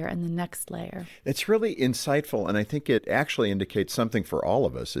layer and the next layer. It's really insightful, and I think it actually indicates something for all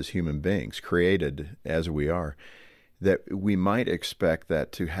of us as human beings, created as we are, that we might expect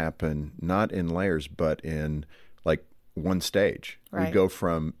that to happen not in layers, but in like one stage. Right. We go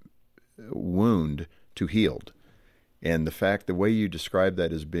from wound to healed. And the way you describe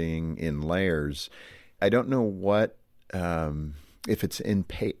that as being in layers, I don't know what, if it's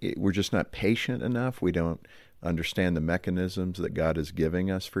we're just not patient enough. We don't understand the mechanisms that God is giving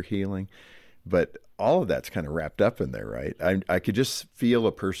us for healing. But all of that's kind of wrapped up in there, right? I could just feel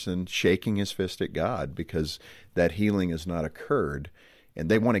a person shaking his fist at God because that healing has not occurred, and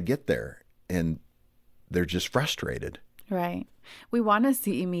they want to get there, and they're just frustrated. Right. We want to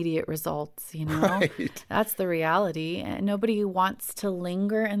see immediate results, you know? Right. That's the reality. And nobody wants to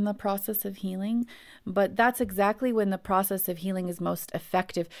linger in the process of healing, but that's exactly when the process of healing is most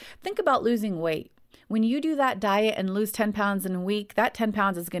effective. Think about losing weight. When you do that diet and lose 10 pounds in a week, that 10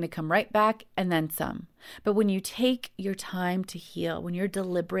 pounds is going to come right back and then some. But when you take your time to heal, when you're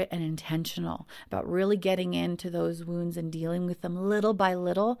deliberate and intentional about really getting into those wounds and dealing with them little by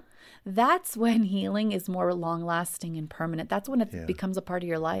little, that's when healing is more long-lasting and permanent. That's when it becomes a part of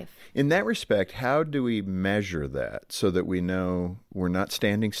your life. In that respect, how do we measure that so that we know we're not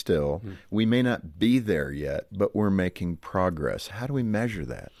standing still? We may not be there yet, but we're making progress. How do we measure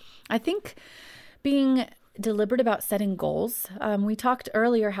that? I think being deliberate about setting goals. We talked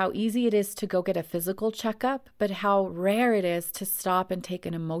earlier how easy it is to go get a physical checkup, but how rare it is to stop and take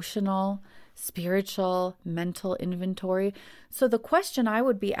an emotional, spiritual, mental inventory. So the question I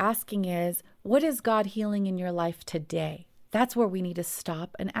would be asking is, what is God healing in your life today? That's where we need to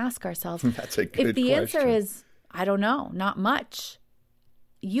stop and ask ourselves. That's a good question. If the answer is, I don't know, not much,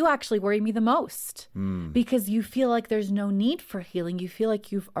 you actually worry me the most because you feel like there's no need for healing. You feel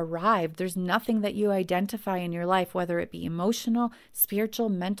like you've arrived. There's nothing that you identify in your life, whether it be emotional, spiritual,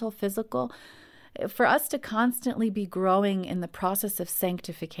 mental, physical. For us to constantly be growing in the process of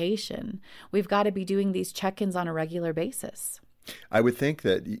sanctification, we've got to be doing these check-ins on a regular basis. I would think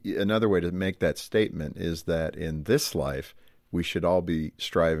that another way to make that statement is that in this life, we should all be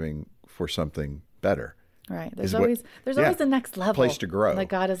striving for something better. Right. There's always the next level, place to grow that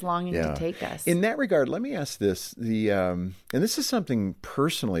God is longing to take us. In that regard, let me ask this: and this is something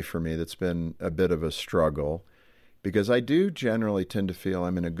personally for me that's been a bit of a struggle, because I do generally tend to feel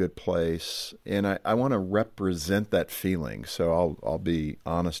I'm in a good place, and I want to represent that feeling. So I'll be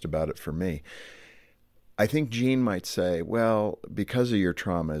honest about it for me. I think Jean might say, well, because of your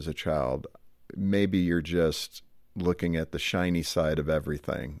trauma as a child, maybe you're just looking at the shiny side of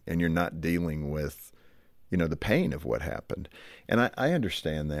everything, and you're not dealing with the pain of what happened. And I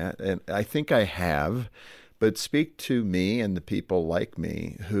understand that. And I think I have, but speak to me and the people like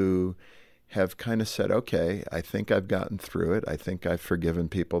me who have kind of said, okay, I think I've gotten through it. I think I've forgiven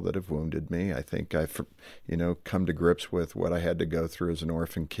people that have wounded me. I think I've, come to grips with what I had to go through as an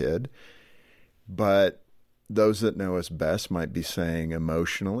orphan kid. But those that know us best might be saying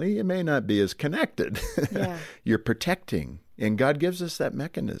emotionally, it may not be as connected. Yeah. You're protecting. And God gives us that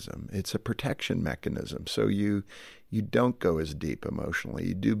mechanism. It's a protection mechanism. So you don't go as deep emotionally.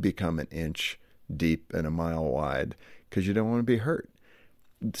 You do become an inch deep and a mile wide because you don't want to be hurt.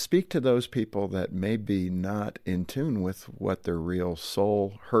 Speak to those people that may be not in tune with what their real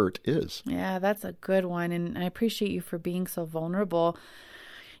soul hurt is. Yeah, that's a good one. And I appreciate you for being so vulnerable.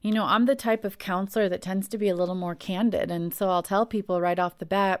 I'm the type of counselor that tends to be a little more candid. And so I'll tell people right off the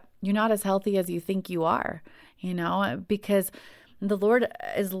bat, you're not as healthy as you think you are, because the Lord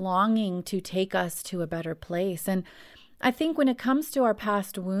is longing to take us to a better place. And I think when it comes to our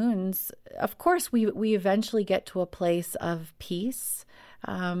past wounds, of course, we eventually get to a place of peace.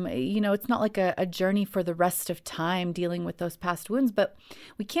 It's not like a journey for the rest of time dealing with those past wounds, but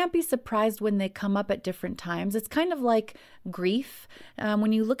we can't be surprised when they come up at different times. It's kind of like grief.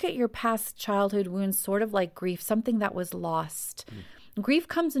 When you look at your past childhood wounds, sort of like grief, something that was lost. Grief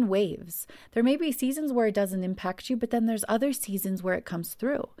comes in waves. There may be seasons where it doesn't impact you, but then there's other seasons where it comes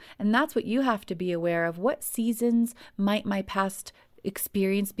through. And that's what you have to be aware of. What seasons might my past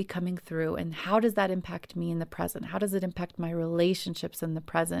experience be coming through, and how does that impact me in the present? How does it impact my relationships in the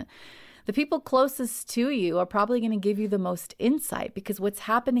present? The people closest to you are probably going to give you the most insight, because what's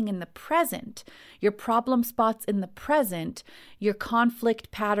happening in the present, your problem spots in the present, your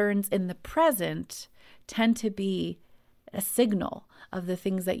conflict patterns in the present tend to be a signal of the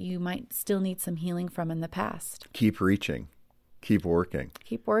things that you might still need some healing from in the past. Keep reaching. Keep working.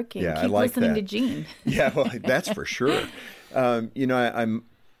 Keep working. Yeah, Keep I like listening that. to Jean. Yeah, well, that's for sure. I'm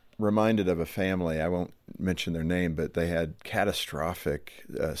reminded of a family. I won't mention their name, but they had catastrophic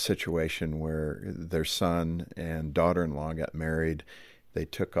situation where their son and daughter-in-law got married. They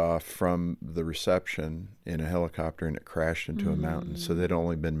took off from the reception in a helicopter and it crashed into a mountain. So they'd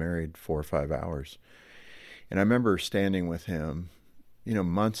only been married 4 or 5 hours. And I remember standing with him,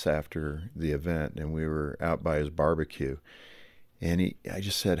 months after the event, and we were out by his barbecue. And I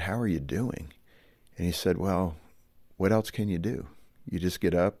just said, "How are you doing?" And he said, "Well, what else can you do? You just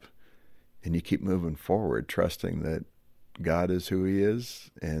get up and you keep moving forward, trusting that God is who he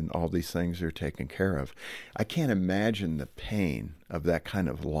is and all these things are taken care of." I can't imagine the pain of that kind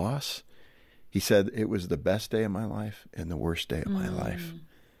of loss. He said, "It was the best day of my life and the worst day of my life."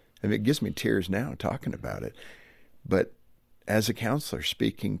 I mean, it gives me tears now talking about it. But as a counselor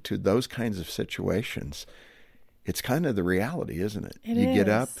speaking to those kinds of situations, it's kind of the reality, isn't it? You get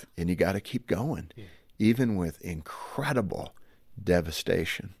up and you got to keep going, even with incredible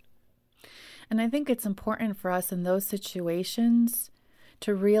devastation. And I think it's important for us in those situations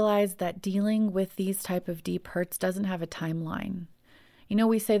to realize that dealing with these type of deep hurts doesn't have a timeline.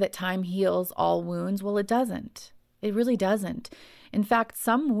 We say that time heals all wounds. Well, it doesn't. It really doesn't. In fact,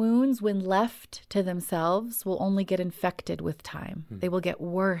 some wounds, when left to themselves, will only get infected with time. They will get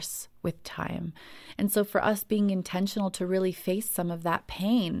worse with time. And so for us being intentional to really face some of that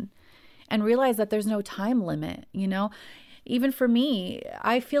pain and realize that there's no time limit, even for me,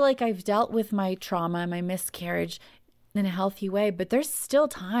 I feel like I've dealt with my trauma, my miscarriage in a healthy way, but there's still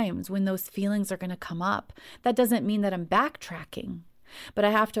times when those feelings are going to come up. That doesn't mean that I'm backtracking, but I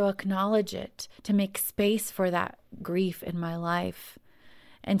have to acknowledge it to make space for that grief in my life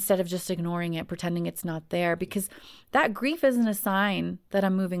instead of just ignoring it, pretending it's not there, because that grief isn't a sign that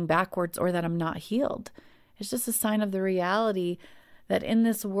I'm moving backwards or that I'm not healed. It's just a sign of the reality that in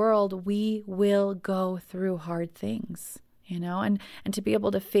this world, we will go through hard things. And to be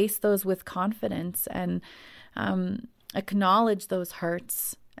able to face those with confidence and acknowledge those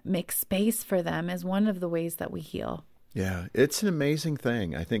hurts, make space for them is one of the ways that we heal. Yeah, it's an amazing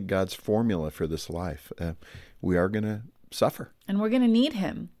thing. I think God's formula for this life. We are going to suffer. And we're going to need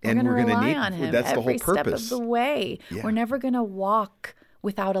him. We're going to rely on him every step of the way. Yeah. We're never going to walk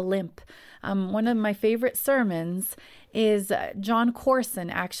without a limp. One of my favorite sermons is John Corson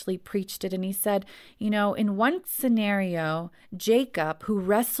actually preached it. And he said, in one scenario, Jacob, who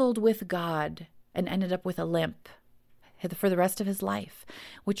wrestled with God and ended up with a limp for the rest of his life,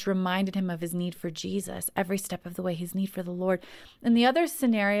 which reminded him of his need for Jesus every step of the way, his need for the Lord. In the other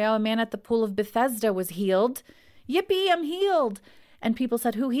scenario, a man at the pool of Bethesda was healed. Yippee, I'm healed. And people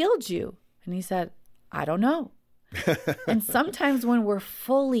said, "Who healed you?" And he said, "I don't know." And sometimes when we're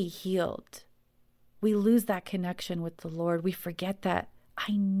fully healed, we lose that connection with the Lord. We forget that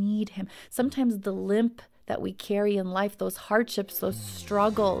I need him. Sometimes the limp that we carry in life, those hardships, those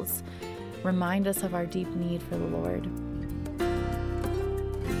struggles, remind us of our deep need for the Lord.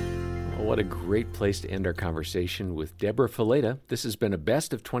 Well, what a great place to end our conversation with Deborah Fileta. This has been a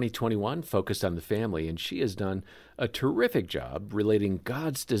Best of 2021 focused on the family, and she has done a terrific job relating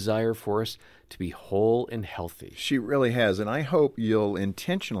God's desire for us to be whole and healthy. She really has, and I hope you'll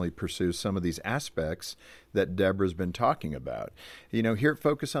intentionally pursue some of these aspects that Deborah's been talking about. Here at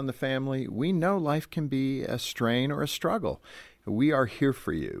Focus on the Family, we know life can be a strain or a struggle. We are here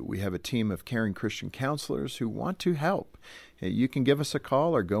for you. We have a team of caring Christian counselors who want to help. You can give us a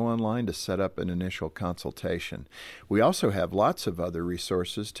call or go online to set up an initial consultation. We also have lots of other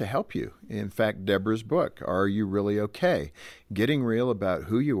resources to help you. In fact, Deborah's book, Are You Really Okay? Getting Real About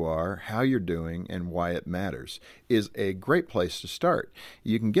Who You Are, How You're Doing, and Why It Matters, is a great place to start.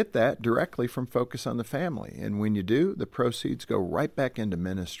 You can get that directly from Focus on the Family. And when you do, the proceeds go right back into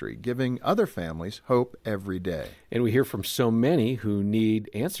ministry, giving other families hope every day. And we hear from so many who need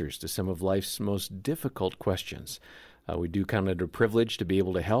answers to some of life's most difficult questions. We do count it a privilege to be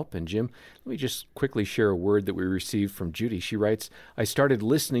able to help. And Jim, let me just quickly share a word that we received from Judy. She writes, "I started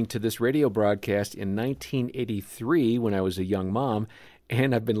listening to this radio broadcast in 1983 when I was a young mom,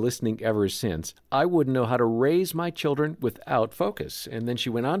 and I've been listening ever since. I wouldn't know how to raise my children without Focus." And then she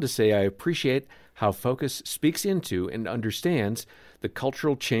went on to say, "I appreciate how Focus speaks into and understands the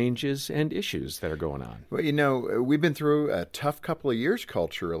cultural changes and issues that are going on." Well, we've been through a tough couple of years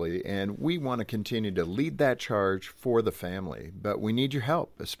culturally, and we want to continue to lead that charge for the family. But we need your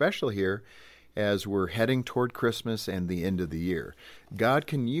help, especially here as we're heading toward Christmas and the end of the year. God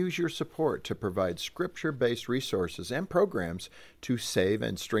can use your support to provide scripture-based resources and programs to save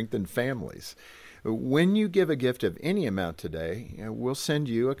and strengthen families. When you give a gift of any amount today, we'll send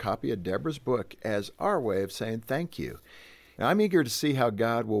you a copy of Deborah's book as our way of saying thank you. Now, I'm eager to see how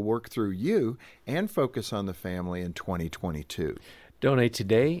God will work through you and Focus on the Family in 2022. Donate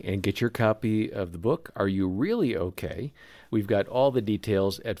today and get your copy of the book, Are You Really Okay? We've got all the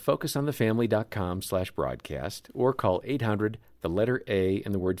details at focusonthefamily.com/broadcast or call 800, the letter A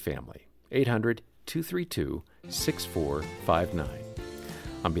and the word family, 800-232-6459.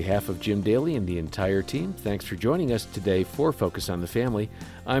 On behalf of Jim Daly and the entire team, thanks for joining us today for Focus on the Family.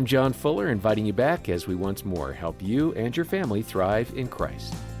 I'm John Fuller, inviting you back as we once more help you and your family thrive in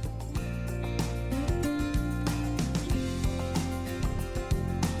Christ.